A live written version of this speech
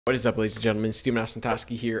What is up, ladies and gentlemen? Steven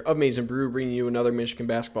Ostentoski here of Mason Brew, bringing you another Michigan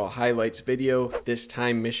basketball highlights video. This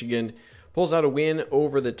time, Michigan pulls out a win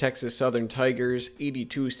over the Texas Southern Tigers.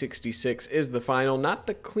 82-66 is the final. Not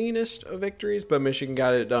the cleanest of victories, but Michigan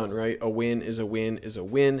got it done, right? A win is a win is a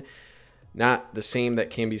win. Not the same that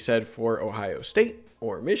can be said for Ohio State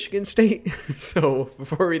or Michigan State. So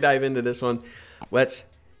before we dive into this one, let's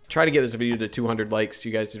try to get this video to 200 likes.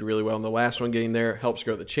 You guys did really well in the last one. Getting there helps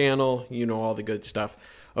grow the channel. You know, all the good stuff.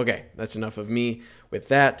 Okay, that's enough of me. With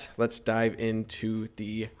that, let's dive into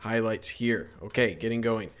the highlights here. Okay, getting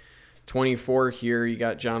going. 24 here, you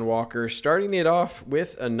got John Walker starting it off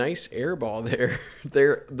with a nice air ball there.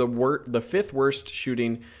 They're the fifth worst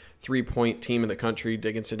shooting three-point team in the country.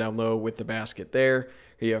 Dickinson down low with the basket there.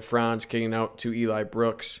 Here you have Franz kicking out to Eli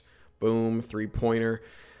Brooks. Boom, three-pointer.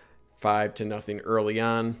 5-0 early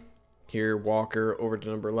on. Here, Walker over to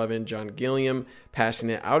number 11, John Gilliam, passing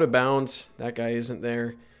it out of bounds. That guy isn't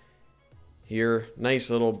there. Here, nice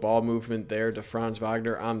little ball movement there to Franz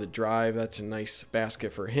Wagner on the drive. That's a nice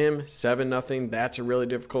basket for him. 7-0. That's a really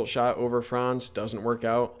difficult shot over Franz. Doesn't work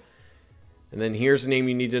out. And then here's the name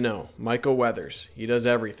you need to know. Michael Weathers. He does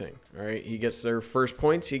everything. All right, he gets their first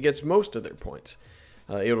points. He gets most of their points.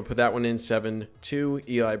 Able to put that one in 7-2.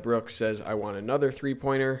 Eli Brooks says, I want another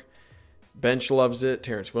three-pointer. Bench loves it.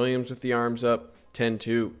 Terrence Williams with the arms up.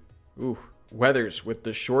 10-2. Ooh, Weathers with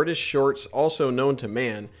the shortest shorts, also known to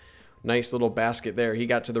man. Nice little basket there. He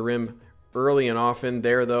got to the rim early and often.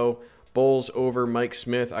 There, though, Bulls over Mike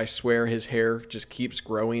Smith. I swear his hair just keeps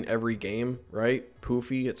growing every game, right?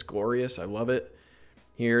 Poofy. It's glorious. I love it.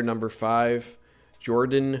 Here, number 5,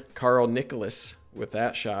 Jordan Carl Nicholas with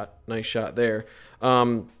that shot. Nice shot there.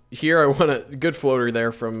 Here, I want a good floater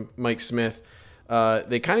there from Mike Smith.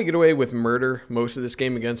 They kind of get away with murder most of this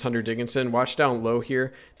game against Hunter Dickinson. Watch down low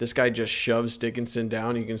here. This guy just shoves Dickinson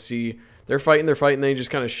down. You can see they're fighting, then he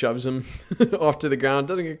just kind of shoves him off to the ground.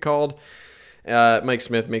 Doesn't get called. Mike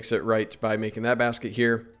Smith makes it right by making that basket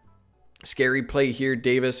here. Scary play here.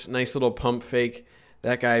 Davis, nice little pump fake.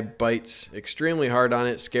 That guy bites extremely hard on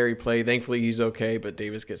it. Scary play. Thankfully, he's okay, but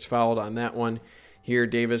Davis gets fouled on that one. Here,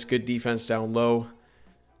 Davis, good defense down low.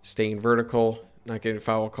 Staying vertical. Not getting a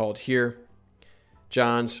foul called here.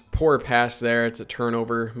 John's poor pass there. It's a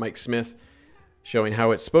turnover. Mike Smith showing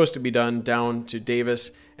how it's supposed to be done down to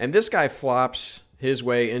Davis. And this guy flops his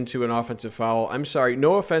way into an offensive foul. I'm sorry.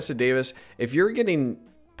 No offense to Davis. If you're getting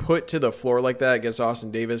put to the floor like that against Austin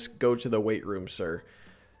Davis, go to the weight room, sir.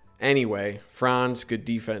 Anyway, Franz, good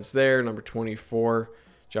defense there. Number 24.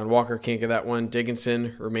 John Walker can't get that one.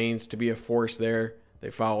 Dickinson remains to be a force there. They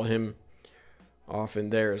foul him off in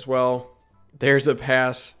there as well. There's a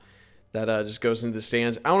pass that just goes into the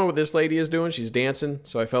stands. I don't know what this lady is doing. She's dancing,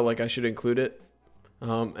 so I felt like I should include it.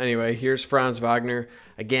 Anyway, here's Franz Wagner.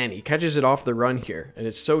 Again, he catches it off the run here, and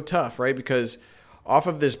it's so tough, right? Because off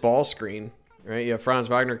of this ball screen, right, you have Franz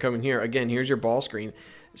Wagner coming here. Again, here's your ball screen.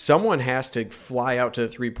 Someone has to fly out to the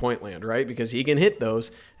three-point land, right? Because he can hit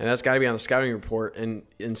those, and that's got to be on the scouting report. And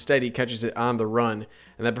instead, he catches it on the run,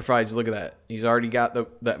 and that provides, look at that. He's already got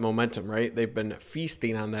that momentum, right? They've been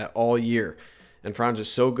feasting on that all year. And Franz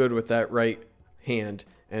is so good with that right hand,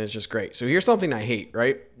 and it's just great. So here's something I hate,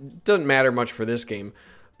 right? Doesn't matter much for this game,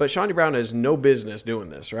 but Shawnee Brown has no business doing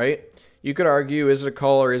this, right? You could argue, is it a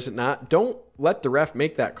call or is it not? Don't let the ref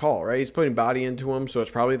make that call, right? He's putting body into him, so it's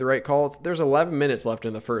probably the right call. There's 11 minutes left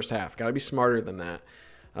in the first half. Got to be smarter than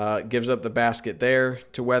that. Gives up the basket there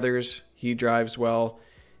to Weathers. He drives well.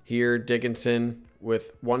 Here, Dickinson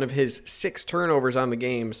with one of his 6 turnovers on the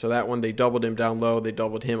game. So that one, they doubled him down low. They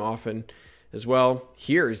doubled him often as well.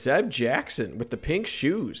 Here, Zeb Jackson with the pink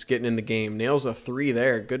shoes getting in the game. Nails a 3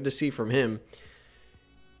 there. Good to see from him.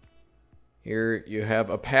 Here you have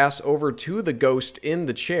a pass over to the ghost in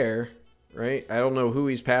the chair, right? I don't know who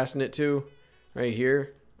he's passing it to right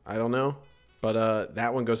here. I don't know. But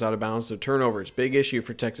that one goes out of bounds. So turnovers, big issue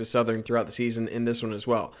for Texas Southern throughout the season in this one as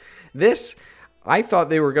well. This, I thought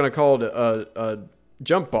they were going to call it a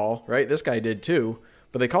jump ball, right? This guy did too.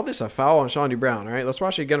 But they called this a foul on Shawnee Brown. All right, let's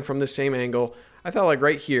watch it again from this same angle. I thought like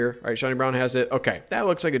right here, all right, Shawnee Brown has it. Okay, that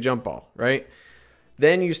looks like a jump ball, right?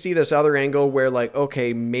 Then you see this other angle where like,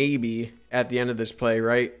 okay, maybe at the end of this play,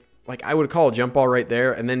 right? Like I would call a jump ball right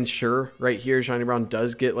there. And then sure, right here, Shawnee Brown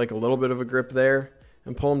does get like a little bit of a grip there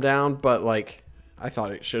and pull him down. But like, I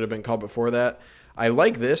thought it should have been called before that. I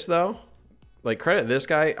like this though. Like credit this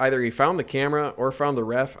guy. Either he found the camera or found the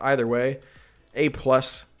ref. Either way, A+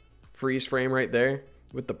 freeze frame right there.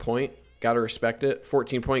 With the point. Got to respect it.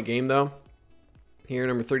 14-point game, though. Here,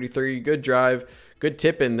 number 33. Good drive. Good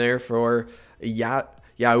tip in there for Yauza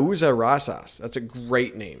Rasas. That's a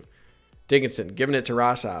great name. Dickinson giving it to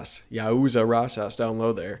Rosas. Yauza Rosas down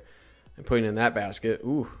low there. And putting in that basket.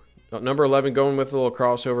 Ooh. Number 11 going with a little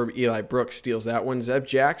crossover. Eli Brooks steals that one. Zeb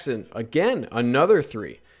Jackson, again, another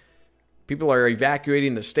 3. People are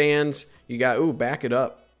evacuating the stands. You got, ooh, back it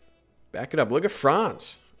up. Back it up. Look at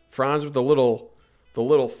Franz. Franz with the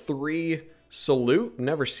little 3 salute.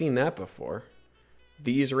 Never seen that before.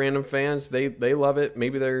 These random fans, they love it.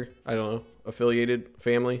 Maybe they're, I don't know, affiliated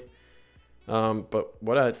family. But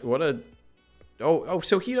what a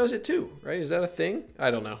so he does it too, right? Is that a thing? I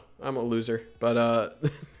don't know. I'm a loser. But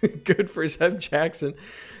good for Zeb Jackson.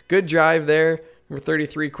 Good drive there. Number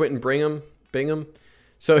 33, Quentin Bingham.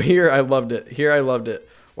 So here I loved it.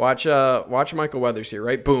 Watch Michael Weathers here,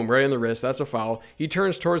 right? Boom, right in the wrist. That's a foul. He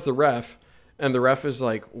turns towards the ref, and the ref is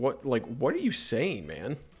like, what are you saying,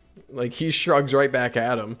 man? Like, he shrugs right back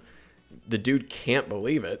at him. The dude can't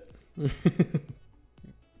believe it.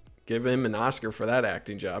 Give him an Oscar for that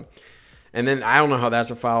acting job. And then I don't know how that's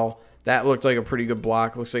a foul. That looked like a pretty good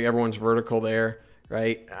block. Looks like everyone's vertical there,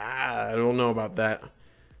 right? I don't know about that.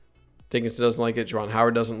 Dickinson doesn't like it. Juwan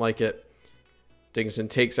Howard doesn't like it. Dickinson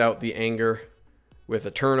takes out the anger with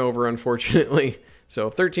a turnover, unfortunately. So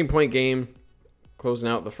 13-point game, closing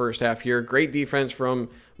out the first half here. Great defense from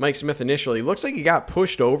Mike Smith initially. Looks like he got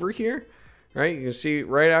pushed over here, right? You can see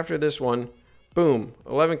right after this one, boom.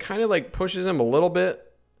 11 kind of like pushes him a little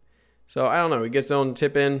bit. So I don't know. He gets his own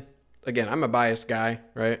tip in. Again, I'm a biased guy,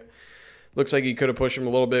 right? Looks like he could have pushed him a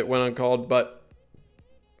little bit, went uncalled, but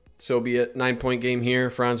so be it. 9-point game here.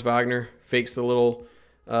 Franz Wagner fakes the little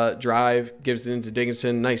drive, gives it into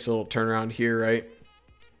Dickinson. Nice little turnaround here, right?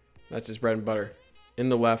 That's his bread and butter. In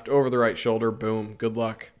the left, over the right shoulder. Boom. Good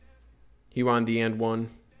luck. He wanted the and one.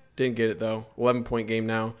 Didn't get it, though. 11-point game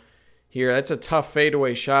now. Here, that's a tough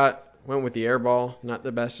fadeaway shot. Went with the air ball. Not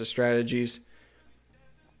the best of strategies.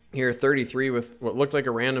 Here, 33 with what looked like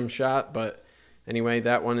a random shot, but anyway,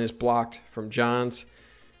 that one is blocked from Johns.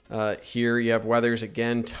 Here you have Weathers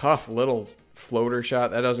again. Tough little floater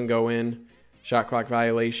shot. That doesn't go in. Shot clock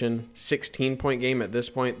violation. 16-point game at this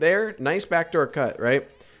point. There, nice backdoor cut, right?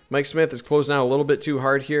 Mike Smith is closing out a little bit too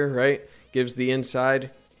hard here, right? Gives the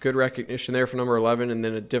inside. Good recognition there for number 11, and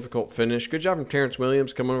then a difficult finish. Good job from Terrence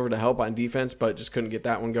Williams coming over to help on defense, but just couldn't get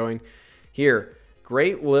that one going. Here,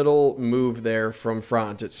 great little move there from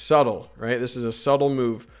Franz. It's subtle, right? This is a subtle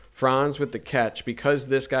move. Franz with the catch. Because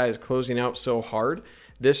this guy is closing out so hard,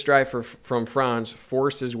 this drive from Franz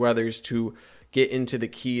forces Weathers to get into the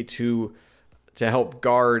key to help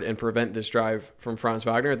guard and prevent this drive from Franz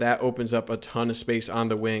Wagner. That opens up a ton of space on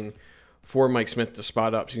the wing for Mike Smith to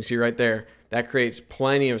spot up. So you can see right there, that creates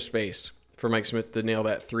plenty of space for Mike Smith to nail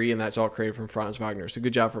that 3, and that's all created from Franz Wagner. So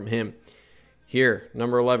good job from him. Here,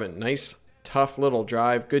 number 11, nice tough little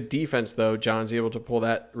drive. Good defense, though. John's able to pull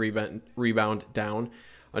that rebound down.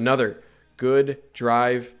 Another good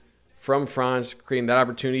drive from Franz, creating that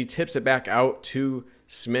opportunity. Tips it back out to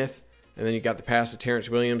Smith. And then you got the pass to Terrence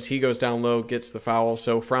Williams. He goes down low, gets the foul.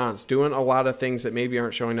 So Franz doing a lot of things that maybe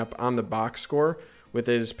aren't showing up on the box score with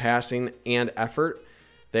his passing and effort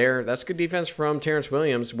there. That's good defense from Terrence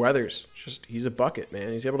Williams. Weathers, he's a bucket,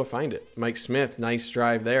 man. He's able to find it. Mike Smith, nice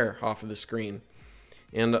drive there off of the screen.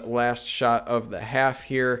 And last shot of the half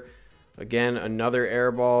here. Again, another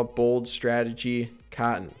air ball, bold strategy.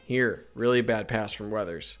 Cotton here. Really bad pass from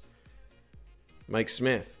Weathers. Mike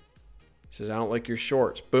Smith says, I don't like your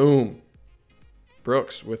shorts. Boom.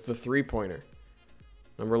 Brooks with the 3-pointer.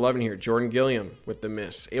 Number 11 here, Jordan Gilliam with the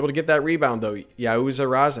miss. Able to get that rebound, though. Yauza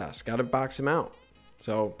Razas. Got to box him out.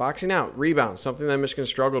 So boxing out, rebound, something that Michigan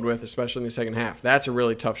struggled with, especially in the second half. That's a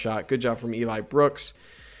really tough shot. Good job from Eli Brooks.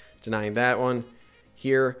 Denying that one.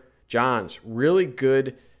 Here, Johns, really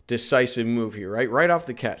good decisive move here, right? Right off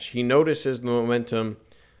the catch. He notices the momentum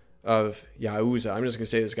of Yauza. I'm just going to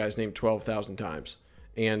say this guy's name 12,000 times.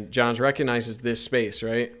 And Johns recognizes this space,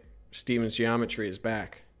 right? Stevens geometry is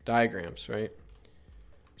back. Diagrams, right?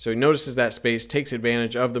 So he notices that space, takes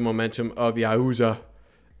advantage of the momentum of Yauza,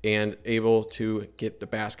 and able to get the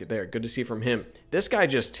basket there. Good to see from him. This guy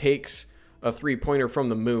just takes a 3-pointer from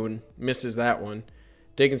the moon, misses that one.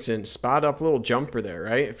 Dickinson, spot up little jumper there,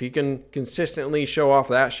 right? If he can consistently show off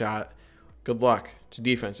that shot, good luck to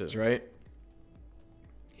defenses, right?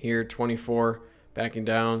 Here, 24, backing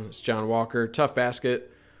down. It's John Walker. Tough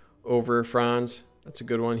basket over Franz. That's a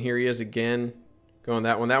good one. Here he is again, going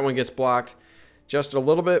that one. That one gets blocked. Just a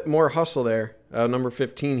little bit more hustle there. Number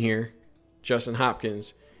 15 here, Justin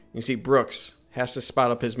Hopkins. You can see Brooks has to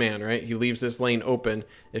spot up his man, right? He leaves this lane open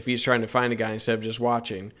if he's trying to find a guy instead of just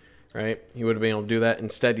watching. Right? He would have been able to do that.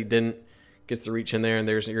 Instead, he didn't. Gets the reach in there, and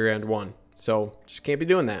there's your end one. So just can't be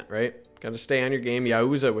doing that, right? Got to stay on your game.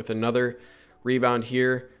 Yauza with another rebound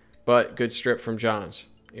here. but good strip from Johns.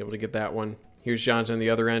 Able to get that one. Here's Johns on the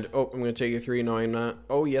other end. Oh, I'm going to take a three. No, I'm not.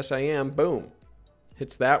 Oh, yes, I am. Boom.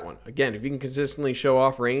 Hits that one. Again, if you can consistently show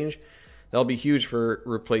off range, that'll be huge for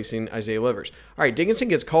replacing Isaiah Livers. All right, Dickinson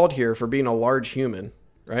gets called here for being a large human,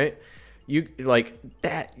 right? You like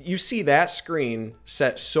that. You see that screen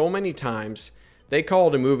set so many times. They call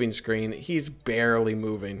it a moving screen. He's barely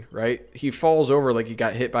moving, right? He falls over like he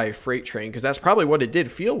got hit by a freight train, because that's probably what it did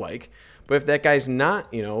feel like. But if that guy's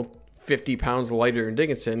not, 50 pounds lighter than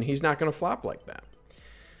Dickinson, he's not going to flop like that.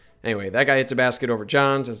 Anyway, that guy hits a basket over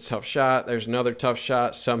Johns. It's a tough shot. There's another tough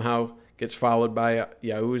shot. Somehow gets followed by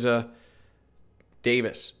Yauza.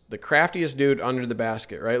 Davis, the craftiest dude under the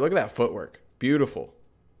basket, right? Look at that footwork. Beautiful.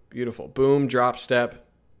 Beautiful. Boom, drop step.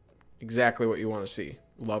 Exactly what you want to see.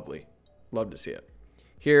 Lovely. Love to see it.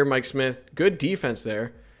 Here, Mike Smith. Good defense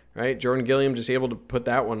there, right? Jordan Gilliam just able to put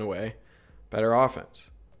that one away. Better offense.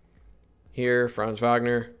 Here, Franz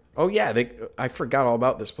Wagner. Oh, yeah, I forgot all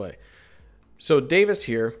about this play. So Davis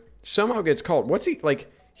here somehow gets called. What's he,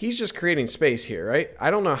 like, he's just creating space here, right?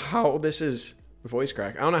 I don't know how this is, voice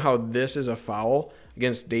crack. I don't know how this is a foul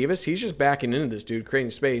against Davis. He's just backing into this dude,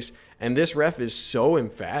 creating space. And this ref is so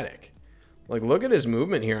emphatic. Like, look at his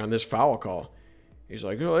movement here on this foul call. He's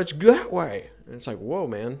like, oh, it's that way. And it's like, whoa,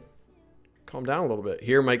 man. Calm down a little bit.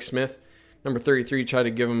 Here, Mike Smith, number 33, tried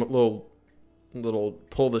to give him a little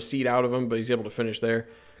pull the seat out of him, but he's able to finish there.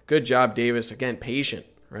 Good job, Davis. Again, patient,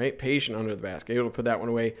 right? Patient under the basket. Able to put that one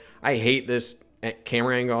away. I hate this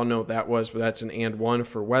camera angle. I don't know what that was, but that's an and one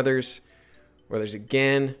for Weathers. Weathers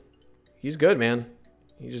again. He's good, man.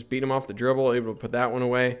 He just beat him off the dribble. Able to put that one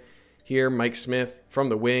away. Here, Mike Smith from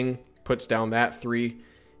the wing puts down that three.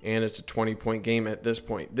 And it's a 20-point game at this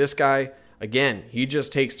point. This guy, again, he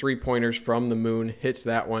just takes three-pointers from the moon, hits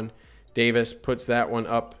that one. Davis puts that one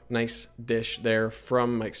up. Nice dish there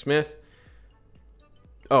from Mike Smith.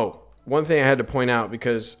 Oh, one thing I had to point out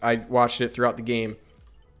because I watched it throughout the game.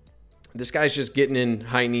 This guy's just getting in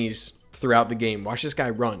high knees throughout the game. Watch this guy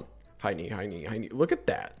run. High knee, high knee, high knee. Look at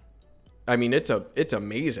that. I mean, it's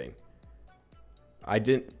amazing.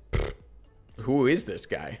 Who is this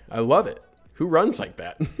guy? I love it. Who runs like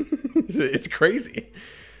that? It's crazy.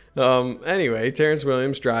 Anyway, Terrence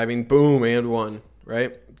Williams driving. Boom, and one.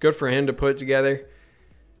 Right? Good for him to put it together.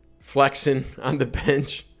 Flexing on the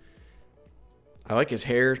bench. I like his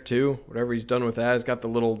hair, too. Whatever he's done with that. He's got the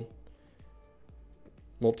little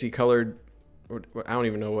multicolored... I don't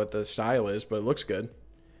even know what the style is, but it looks good.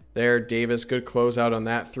 There, Davis. Good closeout on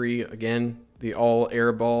that three. Again, the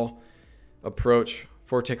all-air ball approach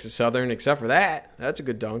for Texas Southern. Except for that. That's a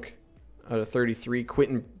good dunk. Out of 33,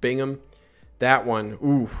 Quentin Bingham. That one,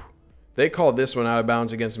 ooh. They called this one out of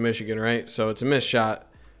bounds against Michigan, right? So it's a missed shot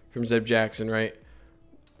from Zeb Jackson, right?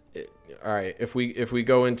 All right, if we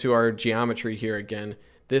go into our geometry here again,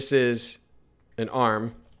 this is an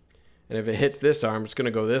arm. And if it hits this arm, it's going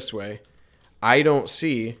to go this way. I don't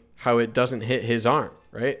see how it doesn't hit his arm,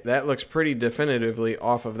 right? That looks pretty definitively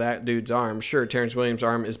off of that dude's arm. Sure, Terrence Williams'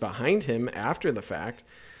 arm is behind him after the fact.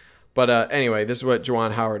 But anyway, this is what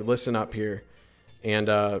Juwan Howard, listen up here. And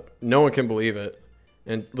no one can believe it.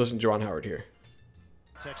 And listen to Juwan Howard here.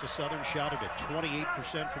 Texas Southern shot it at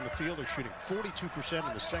 28% from the field. They're shooting 42%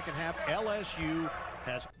 in the second half. LSU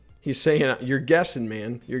has... He's saying, you're guessing,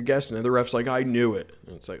 man. You're guessing. And the ref's like, I knew it.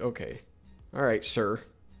 And it's like, okay. All right, sir.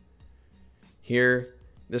 Here,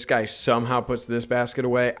 this guy somehow puts this basket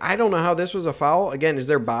away. I don't know how this was a foul. Again, is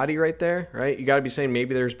there body right there, right? You got to be saying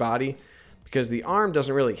maybe there's body. Because the arm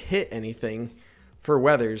doesn't really hit anything for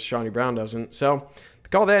Weathers. Shawnee Brown doesn't. So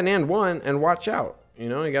call that an and one and watch out.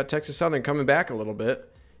 You got Texas Southern coming back a little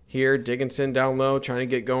bit. Here, Dickinson down low, trying to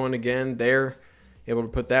get going again. There, able to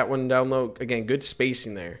put that one down low. Again, good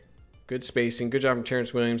spacing there. Good spacing. Good job from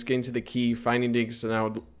Terrence Williams. Getting to the key, finding Dickinson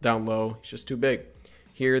out down low. He's just too big.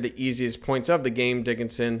 Here, the easiest points of the game.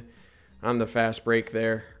 Dickinson on the fast break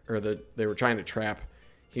there. They were trying to trap.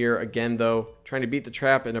 Here again, though, trying to beat the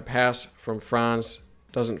trap in a pass from Franz.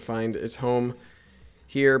 Doesn't find its home.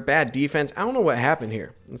 Here, bad defense. I don't know what happened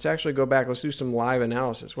here. Let's actually go back. Let's do some live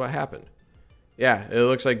analysis. What happened? Yeah, it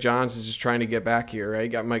looks like Johns is just trying to get back here, right?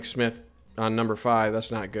 Got Mike Smith on number 5.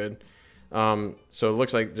 That's not good. So it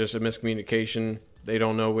looks like there's a miscommunication. They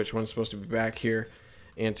don't know which one's supposed to be back here.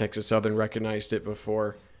 And Texas Southern recognized it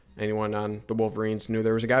before anyone on the Wolverines knew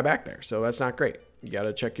there was a guy back there. So that's not great. You got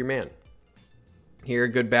to check your man. Here,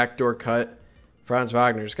 good backdoor cut. Franz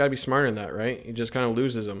Wagner. Just got to be smarter than that, right? He just kind of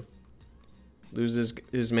loses him. Loses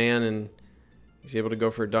his man, and he's able to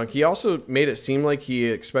go for a dunk. He also made it seem like he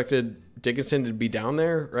expected Dickinson to be down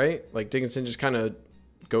there, right? Like Dickinson just kind of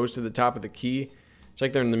goes to the top of the key. It's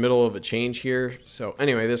like they're in the middle of a change here. So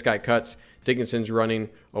anyway, this guy cuts. Dickinson's running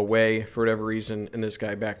away for whatever reason, and this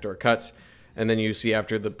guy backdoor cuts. And then you see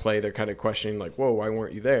after the play, they're kind of questioning, like, whoa, why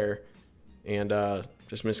weren't you there? And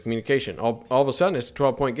just miscommunication. All of a sudden, it's a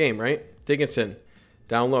 12-point game, right? Dickinson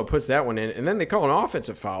down low puts that one in, and then they call an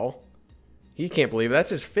offensive foul. He can't believe it. That's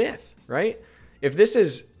his 5th, right? If this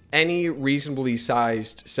is any reasonably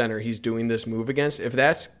sized center he's doing this move against, if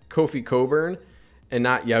that's Kofi Coburn and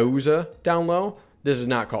not Yauza down low, this is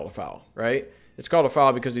not called a foul, right? It's called a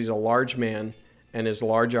foul because he's a large man and his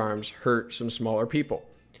large arms hurt some smaller people.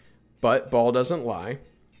 But ball doesn't lie.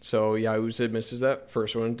 So Yauza misses that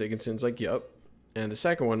first one. Dickinson's like, yep. And the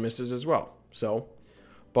second one misses as well. So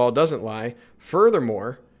ball doesn't lie.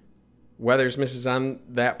 Furthermore, Weathers misses on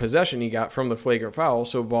that possession he got from the flagrant foul.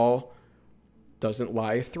 So ball doesn't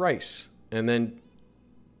lie thrice. And then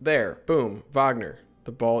there, boom, Wagner.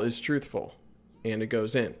 The ball is truthful. And it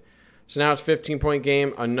goes in. So now it's a 15-point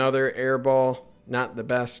game. Another air ball. Not the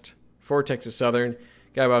best for Texas Southern.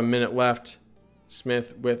 Got about a minute left.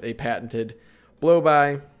 Smith with a patented blow-by.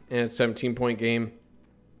 And it's a 17-point game.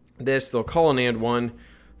 This, they'll call an and one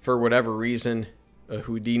for whatever reason. A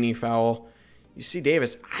Houdini foul. You see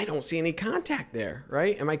Davis, I don't see any contact there,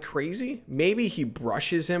 right? Am I crazy? Maybe he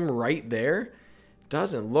brushes him right there.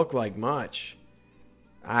 Doesn't look like much.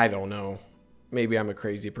 I don't know. Maybe I'm a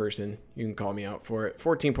crazy person. You can call me out for it.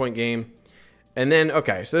 14-point game. And then,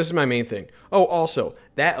 okay, so this is my main thing. Oh, also,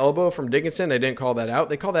 that elbow from Dickinson, I didn't call that out.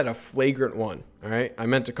 They call that a flagrant one, all right? I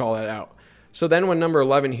meant to call that out. So then when number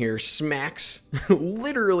 11 here smacks,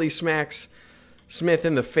 literally smacks Smith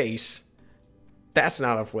in the face, that's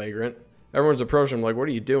not a flagrant. Everyone's approaching him like, what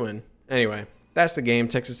are you doing? Anyway, that's the game.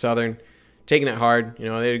 Texas Southern taking it hard. You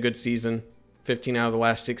know, they had a good season. 15 out of the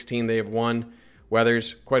last 16 they have won.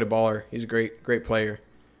 Weathers, quite a baller. He's a great player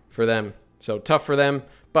for them. So tough for them,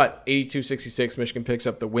 but 82-66, Michigan picks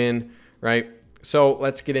up the win, right? So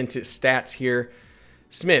let's get into stats here.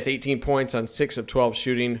 Smith, 18 points on 6 of 12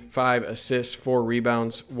 shooting, 5 assists, 4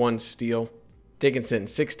 rebounds, 1 steal. Dickinson,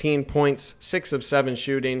 16 points, 6 of 7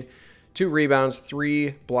 shooting, 2 rebounds,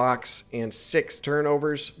 3 blocks, and 6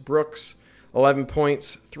 turnovers. Brooks, 11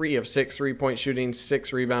 points, 3 of 6 3-point shooting,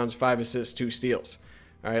 6 rebounds, 5 assists, 2 steals.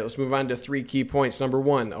 All right, let's move on to 3 key points. Number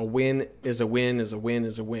 1, a win is a win is a win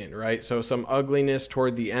is a win, right? So some ugliness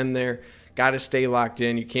toward the end there. Got to stay locked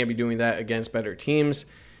in. You can't be doing that against better teams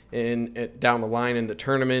down the line in the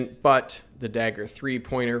tournament. But the dagger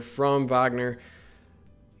 3-pointer from Wagner,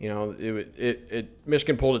 you know,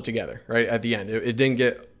 Michigan pulled it together, right, at the end. It didn't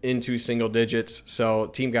get into single digits, so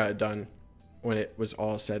team got it done when it was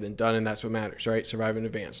all said and done, and that's what matters, right? Survive and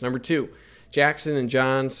advance. Number 2, Jackson and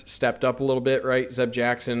Johns stepped up a little bit, right? Zeb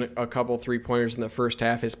Jackson, a couple 3-pointers in the first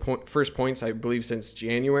half. His first points, I believe, since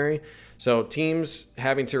January. So teams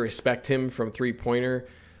having to respect him from three-point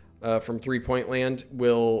land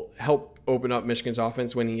will help open up Michigan's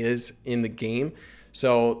offense when he is in the game.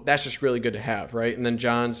 So that's just really good to have, right? And then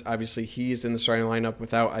Johns, obviously, he's in the starting lineup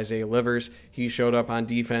without Isaiah Livers. He showed up on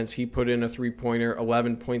defense. He put in a 3-pointer,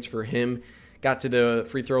 11 points for him. Got to the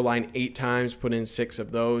free throw line 8 times, put in 6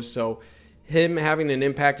 of those. So him having an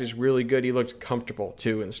impact is really good. He looked comfortable,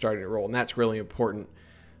 too, in the starting role, and that's really important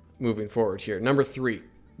moving forward here. Number 3,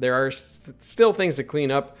 there are still things to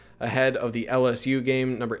clean up ahead of the LSU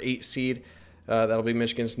game, number 8 seed. That'll be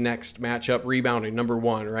Michigan's next matchup. Rebounding, number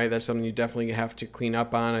 1, right? That's something you definitely have to clean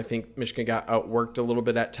up on. I think Michigan got outworked a little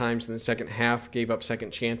bit at times in the second half, gave up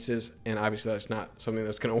second chances, and obviously that's not something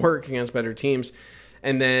that's going to work against better teams.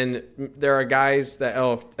 And then there are guys that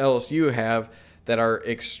LSU have that are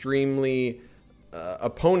extremely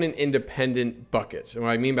opponent-independent buckets. And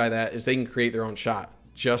what I mean by that is they can create their own shot,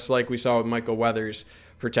 just like we saw with Michael Weathers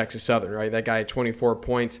for Texas Southern, right? That guy had 24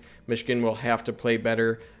 points. Michigan will have to play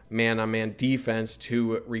better man-on-man defense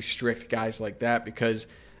to restrict guys like that because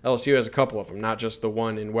LSU has a couple of them, not just the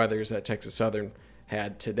one in Weathers that Texas Southern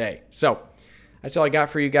had today. So that's all I got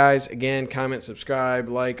for you guys. Again, comment, subscribe,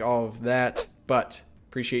 like, all of that. But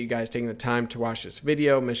appreciate you guys taking the time to watch this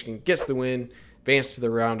video. Michigan gets the win, advance to the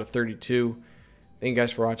round of 32. Thank you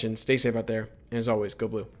guys for watching. Stay safe out there. And as always, go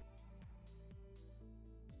blue.